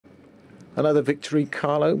Another victory,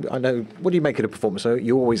 Carlo. I know. What do you make of the performance?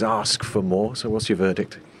 You always ask for more. So what's your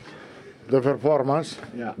verdict? The performance.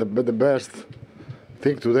 Yeah. The best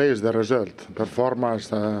thing today is the result.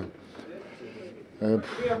 Performance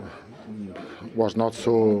was not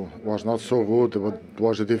so good. It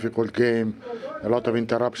was a difficult game. A lot of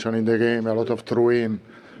interruption in the game. A lot of throw-in.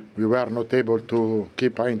 We were not able to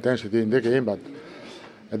keep high intensity in the game, but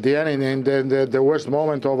at the end, in the worst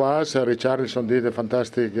moment of us, Richarlison did a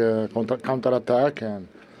fantastic counter-attack, and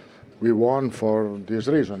we won for this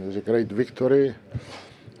reason. It's a great victory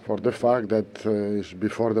for the fact that it's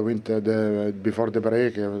before the winter, before the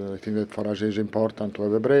break. I think that for us it's important to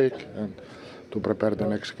have a break and to prepare the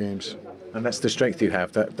next games. And that's the strength you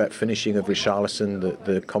have, that finishing of Richarlison,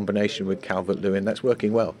 the combination with Calvert-Lewin, that's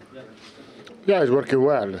working well. Yeah, it's working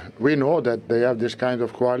well. We know that they have this kind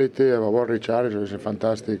of quality. Our Richarlison is a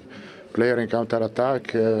fantastic player in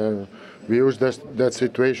counter-attack. We used that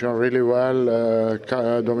situation really well.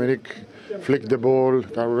 Dominic flicked the ball.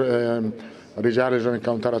 Richarlison in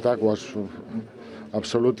counter-attack was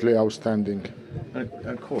absolutely outstanding. And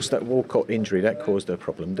of course, that Walcott injury, that caused a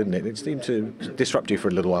problem, didn't it? It seemed to disrupt you for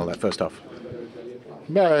a little while, that first half.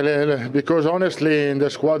 Well, because honestly, in the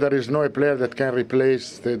squad there is no player that can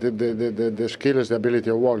replace the skills, the ability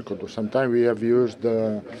of Walcott. Sometimes we have used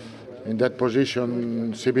in that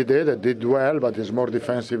position CBD that did well, but is more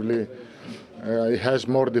defensively. He has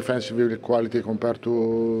more defensively quality compared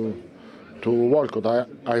to Walcott.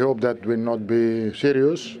 I hope that will not be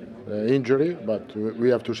serious injury, but we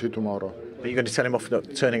have to see tomorrow. Are you going to tell him off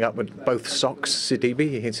not turning up with both socks,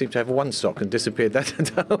 Sidibe? He seemed to have one sock and disappeared that.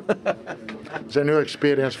 It's a new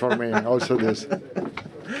experience for me, also this.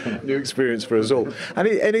 New experience for us all. And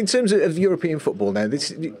in terms of European football now,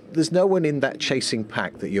 there's no one in that chasing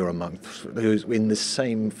pack that you're amongst who's in the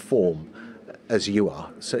same form as you are.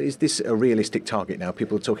 So is this a realistic target now?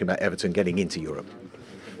 People are talking about Everton getting into Europe.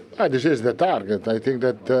 This is the target. I think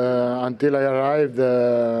that until I arrived,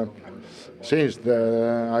 since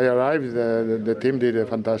I arrived, the team did a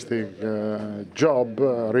fantastic job,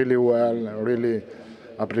 really well, really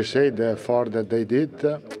appreciate the effort that they did,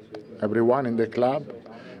 everyone in the club.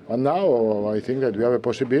 And now I think that we have a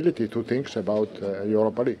possibility to think about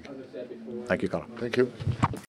Europa League. Thank you, Carlo. Thank you.